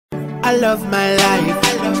I love my life.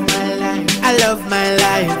 I love my life. I love my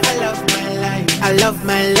life. I love my life. I love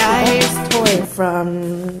my life. I bought this toy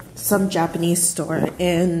from some Japanese store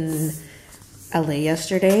in LA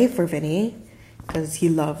yesterday for Vinny because he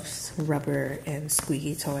loves rubber and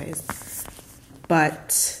squeaky toys.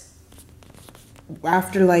 But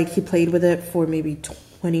after like he played with it for maybe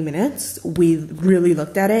 20 minutes, we really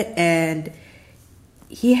looked at it and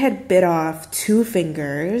he had bit off 2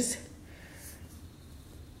 fingers,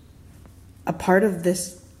 a part of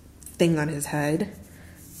this thing on his head,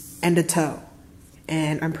 and a toe.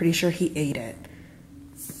 And I'm pretty sure he ate it.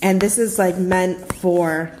 And this is like meant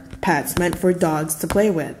for pets, meant for dogs to play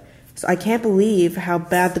with. So I can't believe how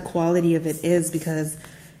bad the quality of it is because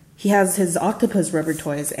he has his octopus rubber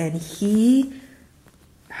toys and he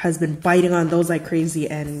has been biting on those like crazy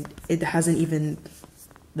and it hasn't even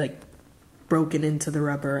like broken into the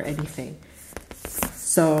rubber or anything.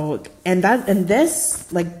 So, and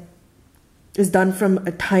this like is done from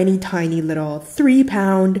a tiny little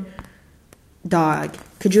 3-pound dog.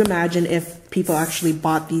 Could you imagine if people actually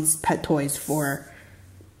bought these pet toys for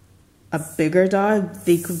a bigger dog?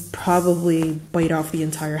 They could probably bite off the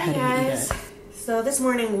entire head and eat it. So this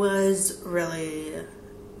morning was really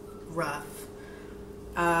rough.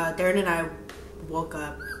 Darren and I woke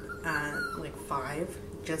up at like 5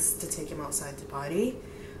 just to take him outside to potty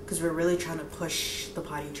because we're really trying to push the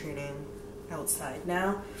potty training outside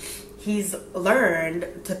now. He's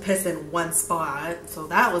learned to piss in one spot, so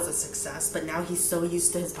that was a success, but now he's so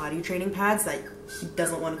used to his potty training pads that he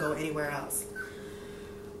doesn't want to go anywhere else.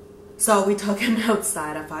 So we took him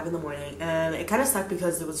outside at 5 in the morning and it kind of sucked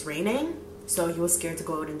because it was raining, so he was scared to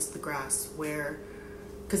go out into the grass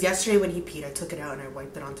because yesterday when he peed, I took it out and I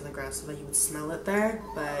wiped it onto the grass so that he would smell it there,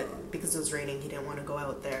 but because it was raining, he didn't want to go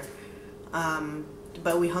out there.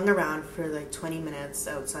 But we hung around for like 20 minutes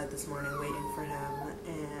outside this morning waiting for him,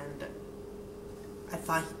 and I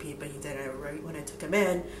thought he peed, but he didn't. Right when I took him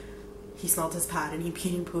in, he smelled his pad and he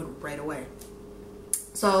peed and pooed right away.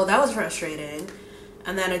 So that was frustrating.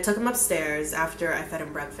 And then I took him upstairs after I fed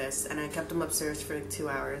him breakfast, and I kept him upstairs for like 2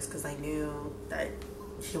 hours because I knew that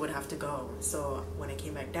he would have to go. So when I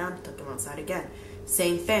came back down, I took him outside again.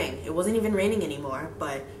 Same thing. It wasn't even raining anymore,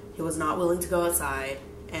 but he was not willing to go outside.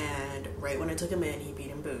 And right when I took him in, he peed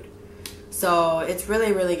and booed. So it's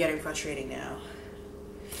really getting frustrating now.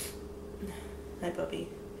 Hi, puppy.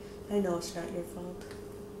 I know it's not your fault.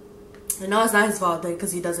 I know it's not his fault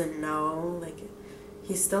because he doesn't know. Like,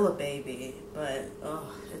 he's still a baby, but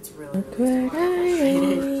oh, it's really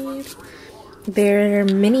frustrating. They're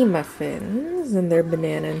mini muffins and they're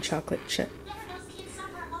banana and chocolate chip.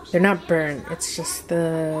 They're not burnt. It's just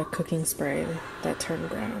the cooking spray that turned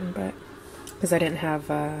brown, but because I didn't have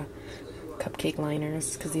cupcake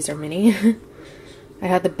liners because these are mini. I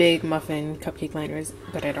had the big muffin cupcake liners,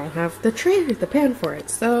 but I don't have the tray, the pan for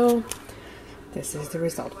it. So this is the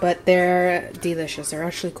result. But they're delicious. They're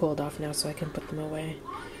actually cooled off now, so I can put them away.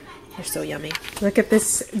 They're so yummy. Look at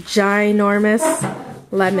this ginormous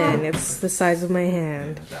lemon. It's the size of my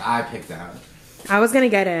hand. That I picked out. I was gonna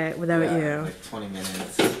get it without you. Like 20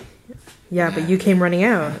 minutes. Yeah, but you came running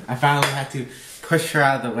out. I finally had to push her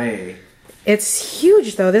out of the way. It's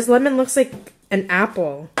huge though. This lemon looks like an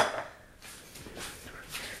apple.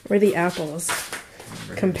 Where are the apples?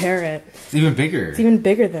 Compare it. It's even bigger. It's even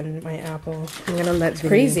bigger than my apple. I'm gonna let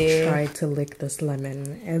Vinny try to lick this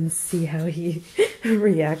lemon and see how he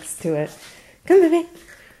reacts to it. Come, baby.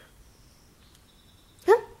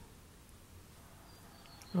 Come.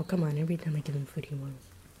 Oh, come on. Every time I give him food, he wants.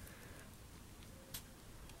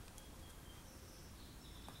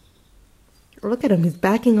 Look at him. He's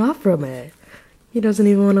backing off from it. He doesn't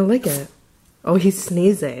even want to lick it. Oh, he's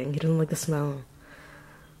sneezing. He doesn't like the smell.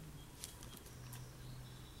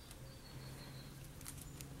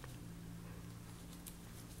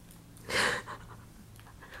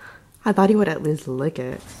 I thought he would at least lick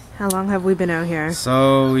it. How long have we been out here?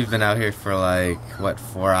 So we've been out here for like, what,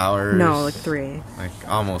 4 hours? No, like 3. Like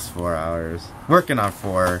almost 4 hours. Working on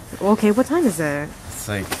 4. Okay, what time is it? It's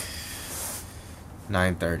like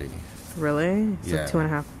 9:30. Really? It's Yeah.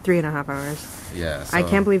 like 3.5 hours. Yeah. So I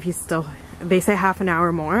can't believe he's still. They say half an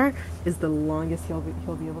hour more is the longest he'll be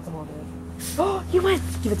able to hold it. Oh, he went.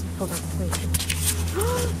 Give it to me. Hold on. Wait.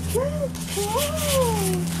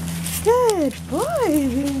 Good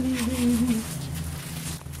boy.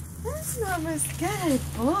 That's Mama's good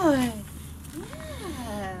boy.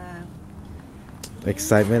 Yeah.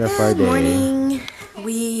 excitement of our day. Good morning.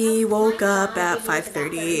 We woke up at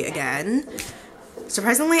 5:30 again.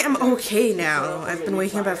 Surprisingly, I'm okay now. I've been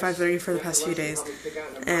waking up at 5:30 for the past few days,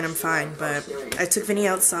 and I'm fine, but I took Vinny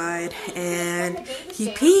outside, and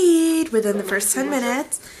he peed within the first 10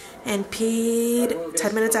 minutes, and peed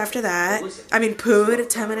 10 minutes after that. I mean, pooed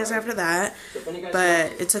 10 minutes after that.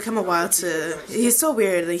 But it took him a while to... He's so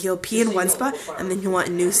weird. Like, he'll pee in one spot, and then he'll want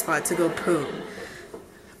a new spot to go poo.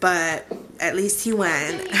 But at least he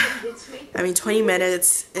went. I mean, 20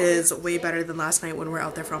 minutes is way better than last night when we were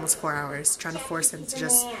out there for almost 4 hours. Trying to force him to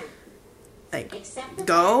just, like,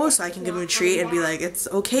 go so I can give him a treat and be like, it's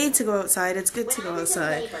okay to go outside. It's good to go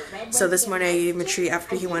outside. So this morning I gave him a treat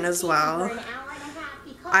after he went as well.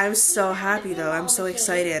 I'm so happy though. I'm so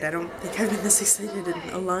excited. I don't think I've been this excited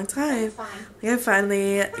in a long time. Like, I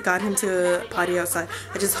finally got him to potty outside.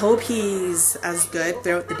 I just hope he's as good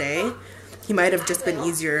throughout the day. He might have just been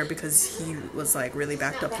easier because he was like really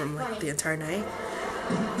backed up from like the entire night.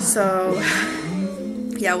 So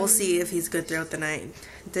yeah, we'll see if he's good throughout the night.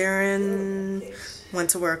 Darren went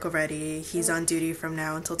to work already. He's on duty from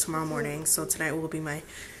now until tomorrow morning. So tonight will be my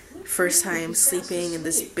first time sleeping in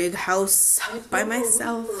this big house by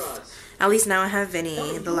myself. At least now I have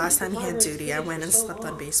Vinny. The last time he had duty, I went and slept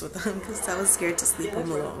on base with him because I was scared to sleep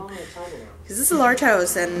home alone. Because this is a large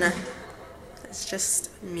house and it's just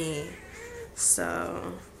me.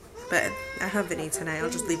 So, but I have Vinny tonight. I'll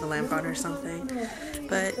just leave a lamp on or something.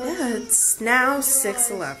 But yeah, it's now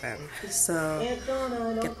 6:11. So,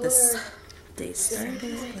 get this day started.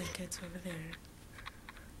 Blankets over there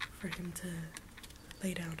for him to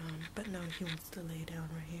lay down on. But no, he wants to lay down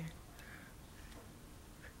right here.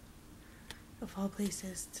 Of all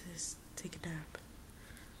places to take a nap.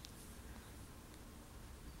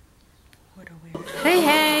 What a weird.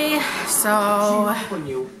 Hey! So,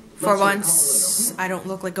 for once, I don't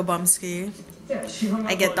look like a bumski.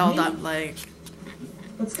 I get dolled up like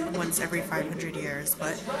once every 500 years.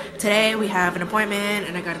 But today we have an appointment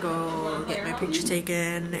and I gotta go get my picture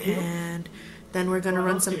taken. And then we're gonna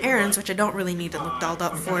run some errands, which I don't really need to look dolled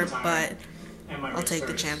up for, but I'll take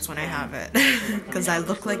the chance when I have it. Because I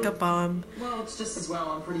look like a bum.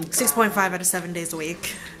 6.5 out of 7 days a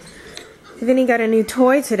week. Vinny got a new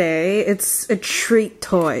toy today. It's a treat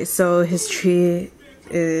toy. So his treat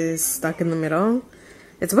is stuck in the middle.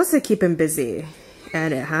 It's supposed to keep him busy,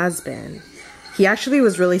 and it has been. He actually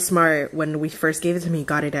was really smart when we first gave it to me. He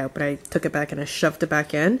got it out, but I took it back and I shoved it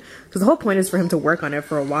back in because the whole point is for him to work on it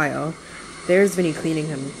for a while. There's Vinny cleaning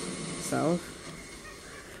himself.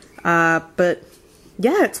 But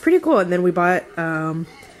yeah, it's pretty cool. And then we bought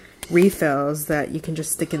refills that you can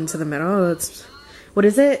just stick into the middle. It's, what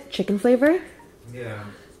is it? Chicken flavor? Yeah.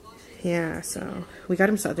 Yeah, so we got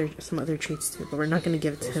him some other treats too, but we're not gonna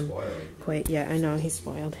give it to him quite yet. I know he's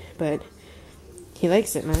spoiled, but he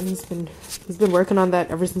likes it, man. He's been working on that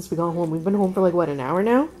ever since we got home. We've been home for like what, an hour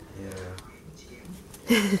now?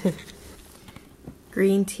 Yeah.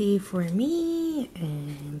 Green tea for me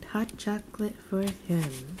and hot chocolate for him.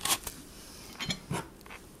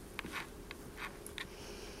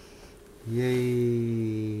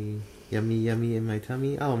 Yay! Yummy, yummy in my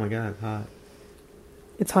tummy. Oh my god, hot.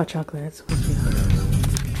 It's hot chocolate. It's supposed to be hot.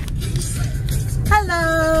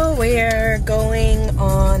 Hello! We're going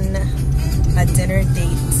on a dinner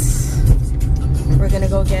date. We're gonna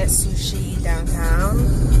go get sushi downtown.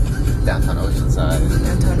 Downtown Oceanside.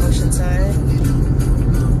 Downtown Oceanside.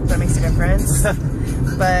 That makes a difference.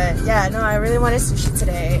 But yeah, no, I really wanted sushi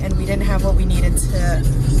today and we didn't have what we needed to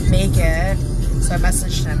make it. So I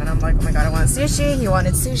messaged him and I'm like, oh my god, I want sushi. He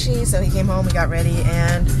wanted sushi, so he came home, we got ready,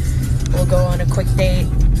 and we'll go on a quick date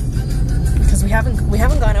because we haven't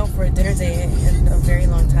gone out for a dinner date in a very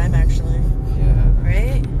long time, actually. Yeah.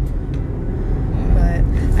 Right? But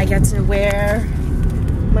I get to wear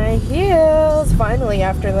my heels finally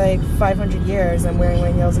after like 500 years. I'm wearing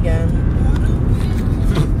my heels again.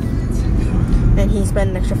 And he spent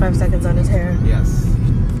an extra 5 seconds on his hair. Yes.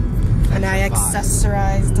 And I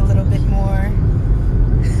accessorized a little bit more.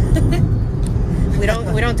 we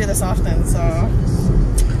don't do this often, so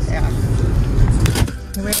yeah.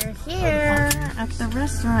 We're here at the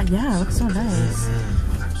restaurant. Yeah, it looks so nice.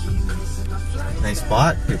 Nice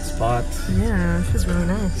spot. Good spot. Yeah, this is really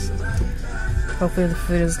nice. Hopefully the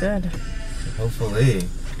food is good. Hopefully.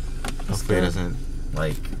 Hopefully it doesn't,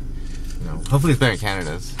 like, you know, hopefully it's better than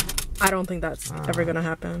Canada's. I don't think that's ever gonna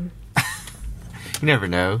happen. You never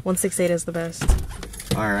know. 168 is the best.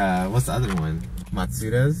 Or, what's the other one?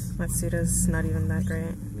 Matsuda's? Matsuda's not even that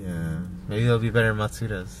great. Yeah. Maybe it'll be better than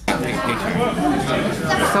Matsuda's.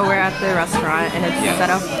 So we're at the restaurant and it's set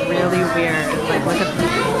up really weird. Like, look at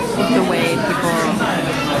the way people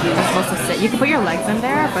are supposed to sit. You can put your legs in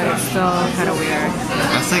there, but it's still kind of weird.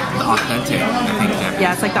 That's like the authentic, I think, Japanese.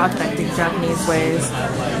 Yeah, it's like the authentic Japanese ways.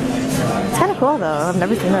 It's kind of cool though. I've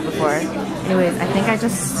never seen that before. Anyways, I think I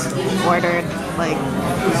just ordered like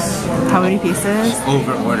how many pieces?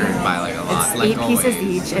 Over ordered by like a lot. It's Like 8 pieces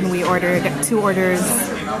each, and we ordered 2 orders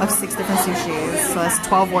of 6 different sushis. So that's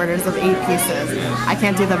 12 orders of 8 pieces. I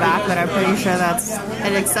can't do the math, but I'm pretty sure that's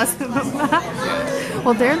an excessive amount.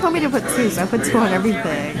 Well, Darren told me to put 2, so I put 2 on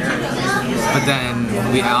everything. But then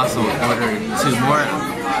we also ordered 2 more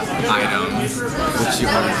items, which you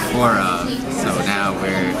ordered 4 of. So now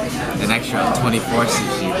we're an extra 24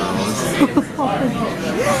 sushi rolls.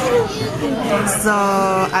 So,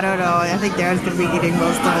 I don't know. I think Darren's gonna be eating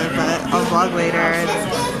most of it, but I'll vlog later and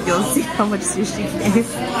you'll see how much sushi came.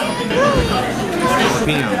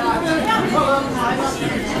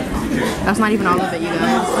 That's not even all of it, you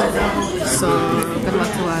guys. So, good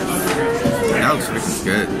luck to us. That looks freaking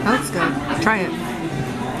good. That looks good. Try it.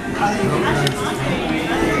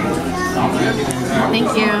 Thank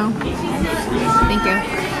you. Thank you.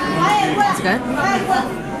 It's good?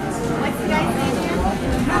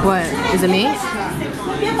 What? Is it meat?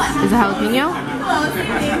 Is it jalapeno?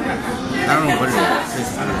 I don't know what it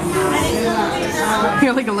is.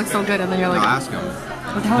 You're like, it looks so good, and then you're like, I'll ask him.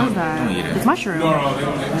 what the hell is that? Don't eat it. It's mushroom.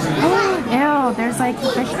 Oh, ew, there's like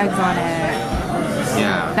fish eggs on it.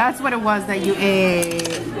 Yeah. That's what it was that you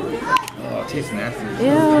ate. Oh, it tastes nasty.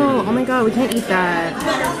 Ew, oh my god, we can't eat that.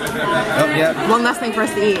 Oh, yeah. One less thing for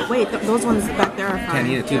us to eat. Wait, those ones back there are fine. Can't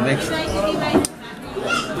eat it too. Mix.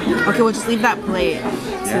 Okay, we'll just leave that plate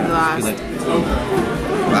to the last.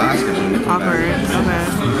 I'll ask him when we come Awkward.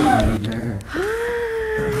 back. Okay.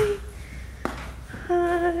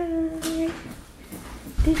 Hi.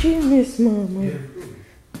 Did you miss Mama?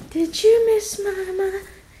 Did you miss Mama?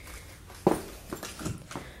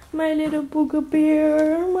 My little booger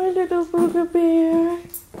bear. My little booger bear.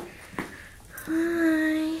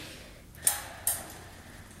 Hi.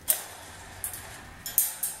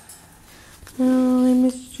 Oh, I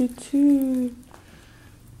missed you too.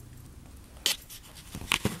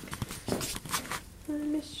 I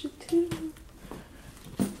missed you too.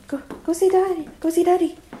 Go see Daddy. Go see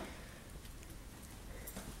Daddy.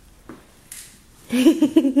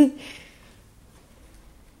 Does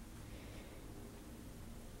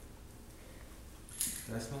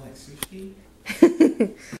that smell like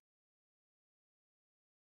sushi?